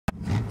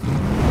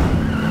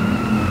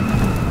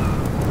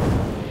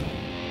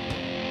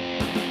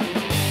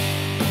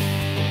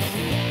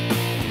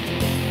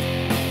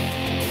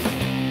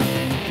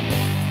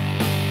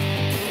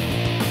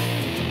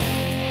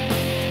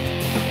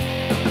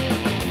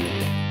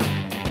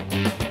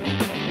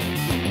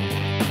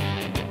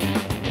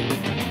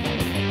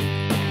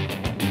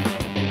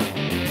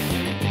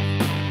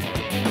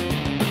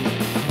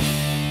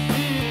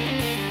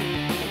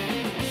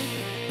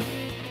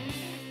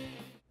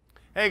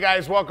Hey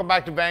guys, welcome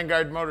back to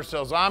Vanguard Motor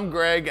Sales. I'm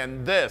Greg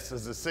and this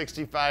is the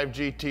 65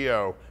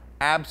 GTO.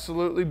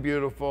 Absolutely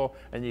beautiful,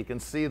 and you can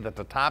see that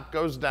the top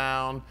goes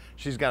down.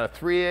 She's got a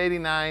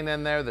 389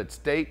 in there that's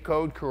date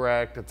code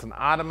correct. It's an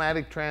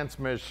automatic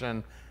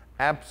transmission.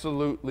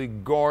 Absolutely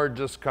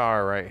gorgeous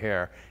car right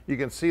here. You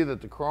can see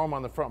that the chrome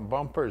on the front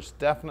bumper is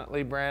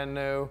definitely brand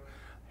new.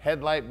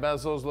 Headlight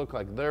bezels look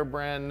like they're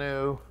brand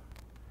new.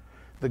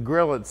 The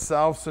grille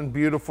itself's in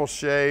beautiful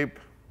shape.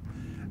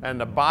 And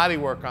the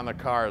bodywork on the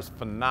car is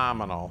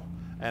phenomenal.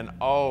 And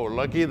oh,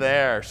 looky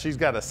there. She's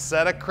got a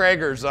set of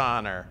Cragars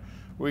on her.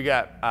 We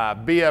got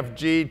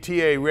BFG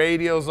TA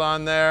radials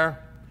on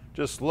there.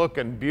 Just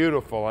looking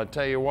beautiful, I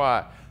tell you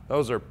what.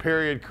 Those are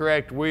period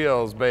correct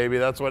wheels, baby.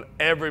 That's what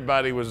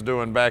everybody was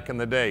doing back in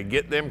the day.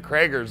 Get them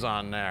Cragars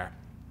on there.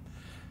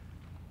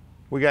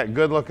 We got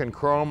good looking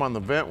chrome on the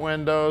vent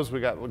windows. We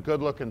got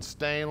good looking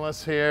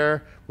stainless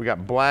here. We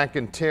got black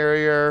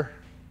interior.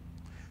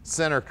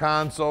 Center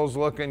console's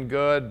looking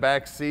good,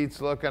 back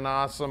seats looking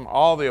awesome.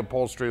 All the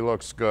upholstery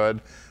looks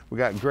good. We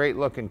got great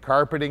looking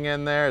carpeting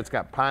in there. It's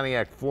got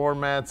Pontiac floor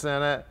mats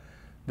in it.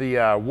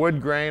 The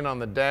wood grain on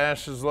the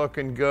dash is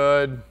looking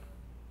good.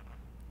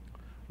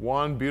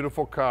 One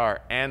beautiful car,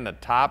 and the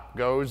top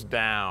goes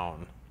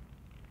down.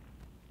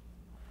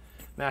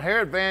 Now here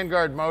at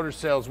Vanguard Motor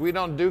Sales, we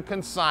don't do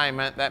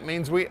consignment. That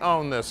means we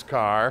own this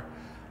car.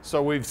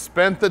 So we've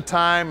spent the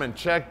time and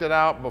checked it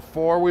out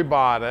before we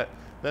bought it.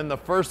 Then the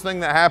first thing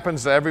that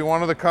happens to every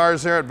one of the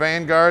cars here at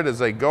Vanguard is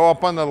they go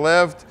up on the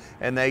lift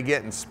and they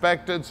get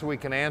inspected so we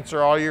can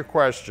answer all your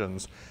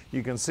questions.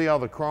 You can see all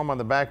the chrome on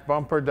the back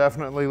bumper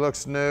definitely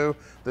looks new.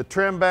 The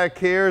trim back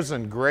here is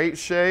in great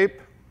shape.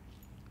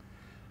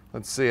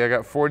 Let's see, I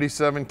got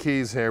 47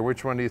 keys here.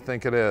 Which one do you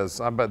think it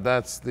is? I bet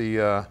that's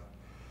the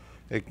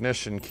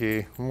ignition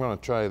key. I'm gonna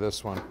try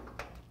this one.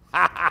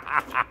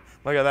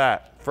 Look at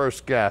that,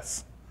 first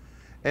guess.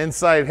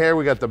 Inside here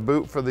we got the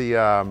boot for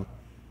the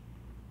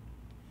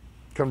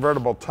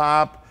convertible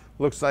top.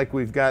 Looks like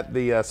we've got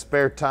the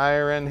spare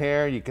tire in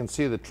here. You can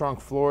see the trunk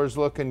floor is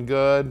looking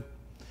good.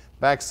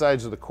 Back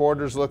sides of the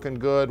quarters looking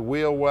good.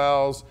 Wheel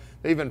wells.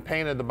 They even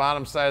painted the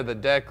bottom side of the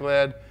deck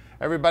lid.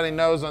 Everybody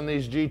knows on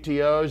these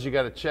GTOs you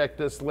got to check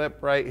this lip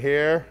right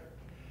here.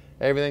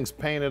 Everything's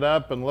painted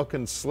up and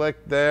looking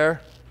slick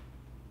there.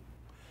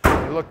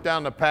 You look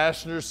down the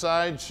passenger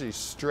side, she's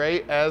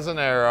straight as an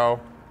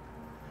arrow.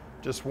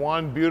 Just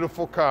one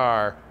beautiful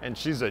car, and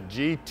she's a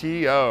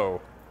GTO.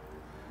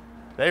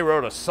 They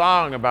wrote a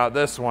song about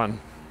this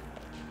one.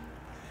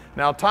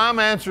 Now, Tom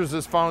answers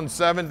his phone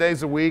 7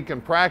 days a week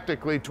and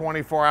practically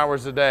 24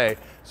 hours a day.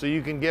 So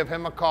you can give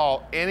him a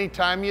call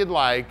anytime you'd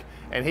like,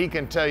 and he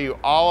can tell you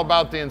all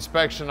about the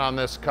inspection on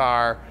this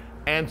car,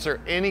 answer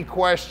any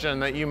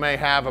question that you may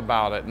have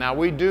about it. Now,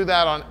 we do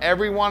that on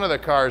every one of the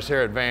cars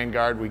here at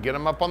Vanguard. We get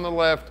them up on the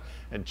lift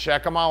and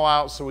check them all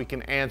out so we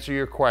can answer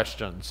your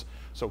questions.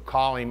 So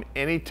call him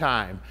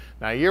anytime.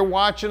 Now you're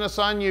watching us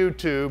on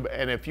YouTube,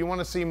 and if you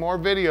want to see more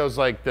videos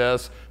like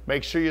this,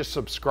 make sure you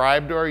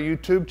subscribe to our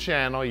YouTube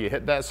channel. You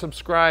hit that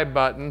subscribe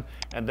button,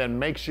 and then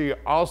make sure you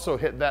also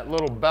hit that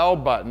little bell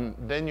button.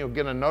 Then you'll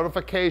get a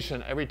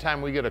notification every time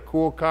we get a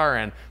cool car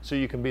in, so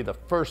you can be the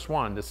first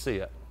one to see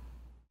it.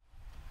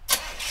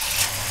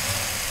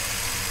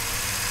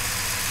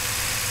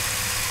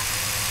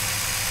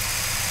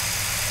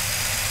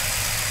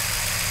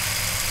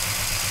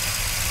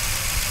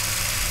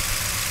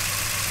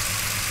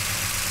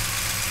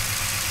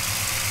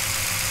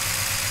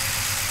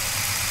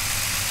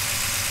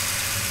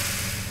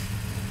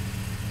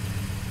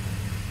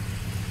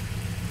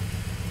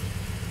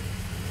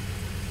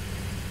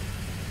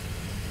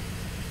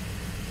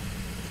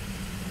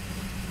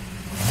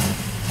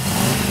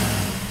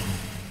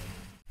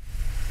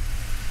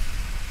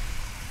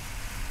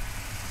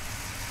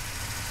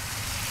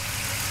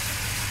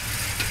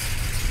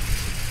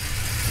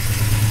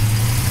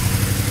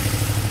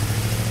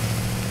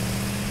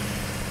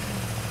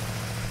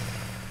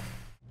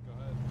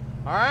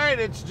 All right,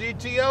 it's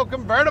GTO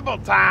Convertible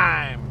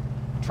time.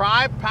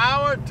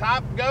 Tri-Power,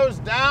 top goes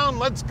down,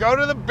 let's go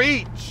to the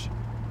beach.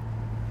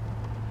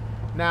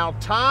 Now,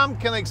 Tom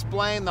can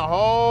explain the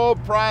whole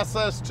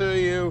process to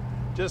you,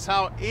 just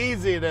how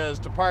easy it is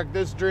to park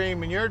this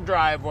dream in your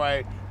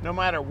driveway, no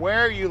matter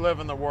where you live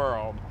in the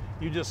world.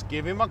 You just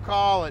give him a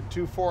call at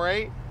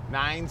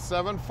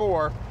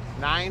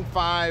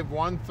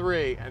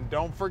 248-974-9513. And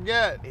don't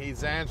forget,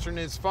 he's answering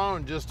his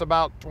phone just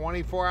about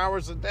 24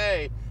 hours a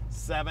day,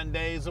 7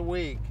 days a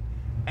week.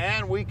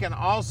 And we can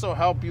also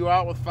help you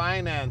out with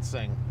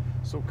financing.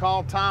 So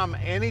call Tom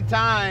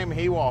anytime,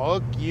 he will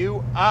hook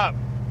you up.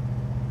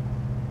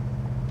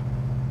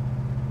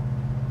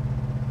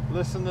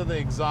 Listen to the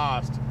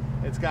exhaust.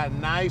 It's got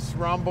nice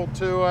rumble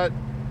to it,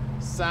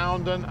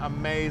 sounding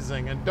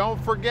amazing. And don't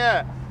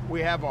forget,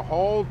 we have a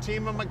whole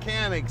team of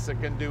mechanics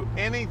that can do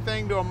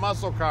anything to a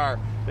muscle car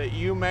that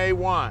you may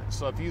want.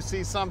 So if you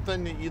see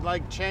something that you'd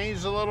like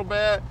changed a little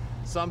bit,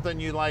 something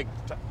you'd like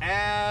to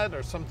add,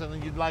 or something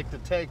that you'd like to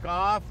take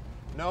off,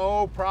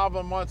 no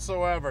problem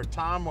whatsoever.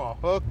 Tom will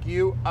hook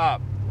you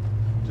up.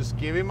 Just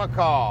give him a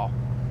call.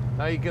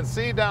 Now you can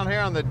see down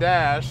here on the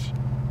dash,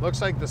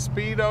 looks like the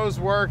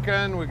speedo's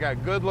working. We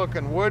got good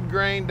looking wood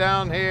grain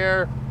down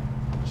here.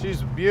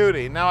 She's a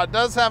beauty. Now it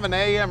does have an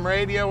AM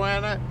radio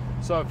in it,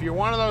 so if you're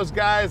one of those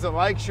guys that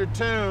likes your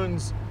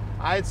tunes,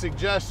 I'd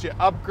suggest you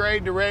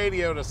upgrade the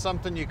radio to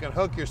something you can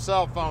hook your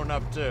cell phone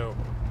up to.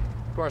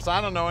 Of course,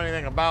 I don't know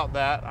anything about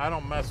that. I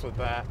don't mess with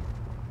that.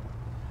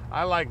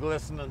 I like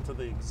listening to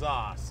the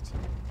exhaust.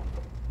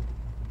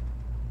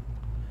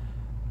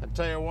 I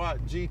tell you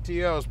what,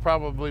 GTO is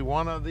probably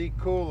one of the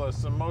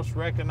coolest and most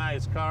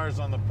recognized cars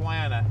on the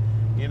planet.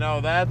 You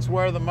know, that's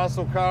where the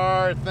muscle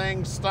car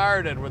thing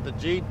started, with the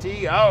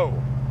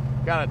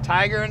GTO. Got a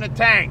tiger in a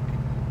tank.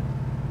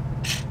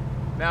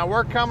 Now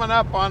we're coming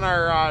up on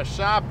our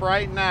shop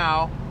right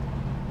now,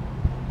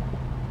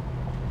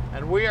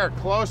 and we are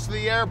close to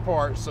the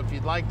airport, so if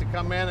you'd like to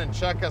come in and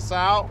check us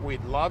out,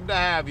 we'd love to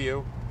have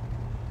you.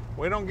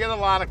 We don't get a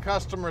lot of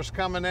customers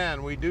coming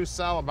in. We do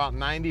sell about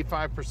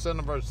 95%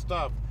 of our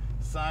stuff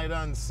sight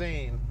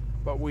unseen,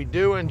 but we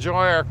do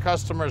enjoy our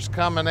customers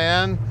coming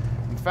in.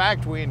 In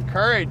fact, we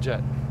encourage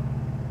it.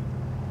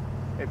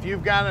 If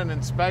you've got an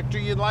inspector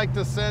you'd like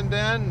to send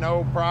in,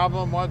 no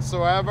problem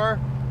whatsoever.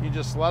 You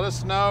just let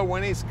us know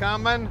when he's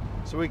coming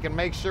so we can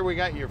make sure we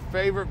got your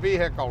favorite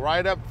vehicle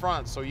right up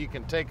front so you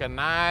can take a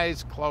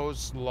nice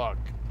close look.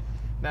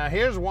 Now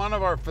here's one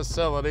of our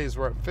facilities.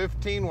 We're at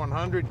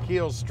 15100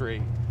 Keel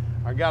Street.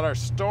 I got our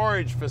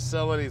storage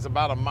facilities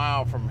about a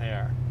mile from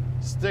here.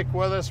 Stick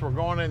with us, we're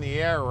going in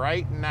the air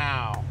right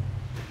now.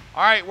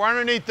 All right, we're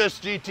underneath this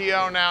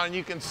GTO now, and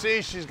you can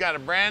see she's got a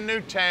brand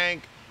new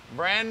tank,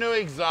 brand new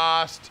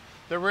exhaust.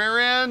 The rear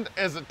end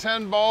is a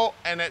 10 bolt,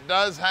 and it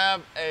does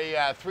have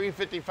a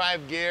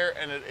 355 gear,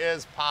 and it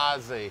is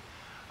Posi.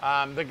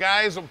 The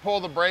guys will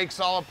pull the brakes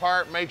all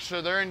apart, make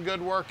sure they're in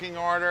good working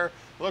order.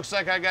 Looks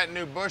like I got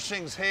new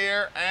bushings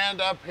here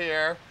and up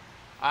here.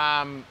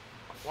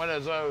 What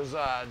is those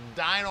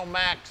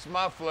Dynamax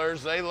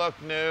mufflers? They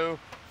look new.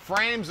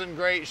 Frame's in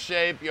great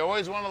shape. You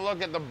always want to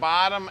look at the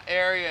bottom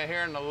area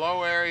here in the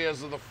low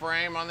areas of the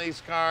frame on these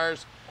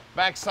cars.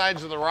 Back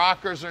sides of the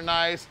rockers are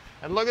nice.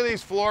 And look at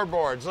these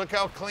floorboards. Look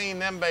how clean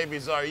them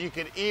babies are. You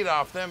could eat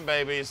off them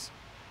babies.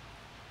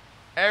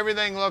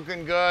 Everything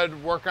looking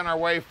good. Working our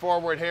way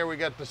forward here. We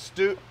got the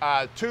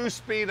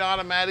 2-speed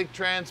automatic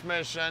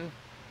transmission.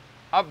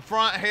 Up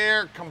front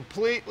here,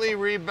 completely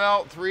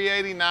rebuilt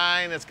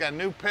 389. It's got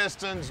new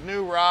pistons,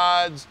 new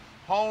rods,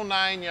 whole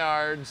 9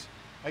 yards.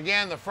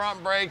 Again, the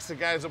front brakes, the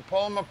guys will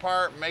pull them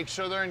apart, make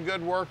sure they're in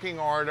good working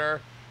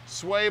order.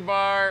 Sway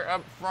bar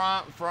up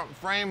front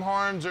frame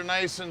horns are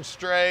nice and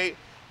straight.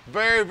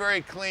 Very,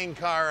 very clean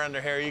car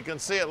under here. You can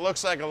see it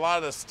looks like a lot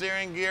of the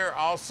steering gear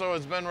also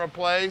has been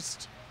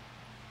replaced.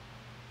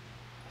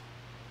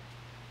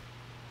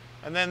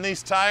 And then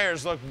these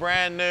tires look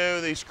brand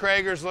new. These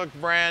Cragars look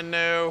brand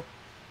new.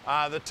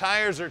 The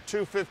tires are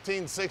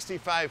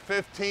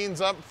 215/65/15s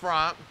up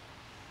front.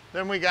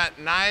 Then we got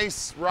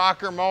nice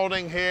rocker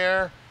molding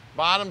here.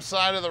 Bottom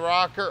side of the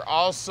rocker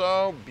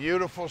also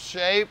beautiful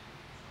shape.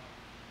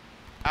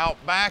 Out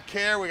back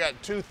here we got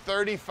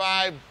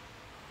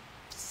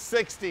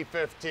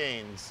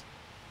 235/60/15s.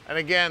 And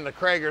again, the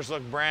Cragars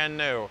look brand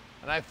new.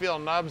 And I feel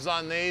nubs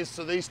on these,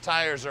 so these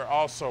tires are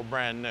also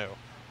brand new.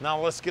 Now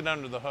let's get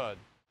under the hood.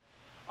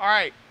 All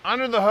right,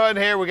 under the hood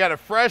here, we got a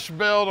fresh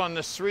build on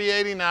this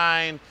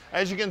 389.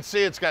 As you can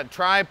see, it's got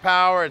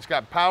Tri-Power, it's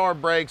got power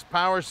brakes,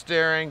 power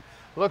steering.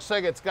 Looks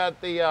like it's got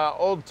the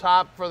old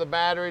top for the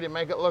battery to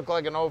make it look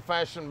like an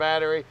old-fashioned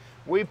battery.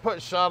 We put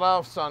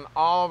shutoffs on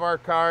all of our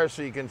cars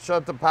so you can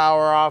shut the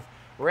power off.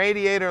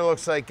 Radiator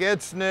looks like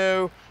it's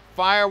new.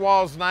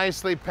 Firewall's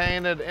nicely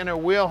painted. Inner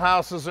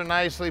wheelhouses are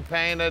nicely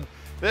painted.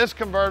 This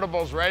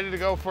convertible's ready to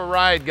go for a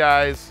ride,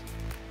 guys.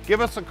 Give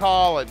us a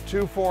call at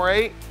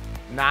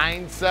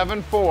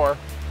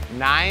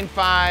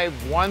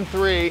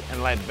 248-974-9513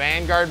 and let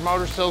Vanguard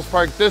Motor Sales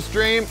park this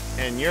dream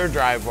in your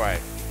driveway.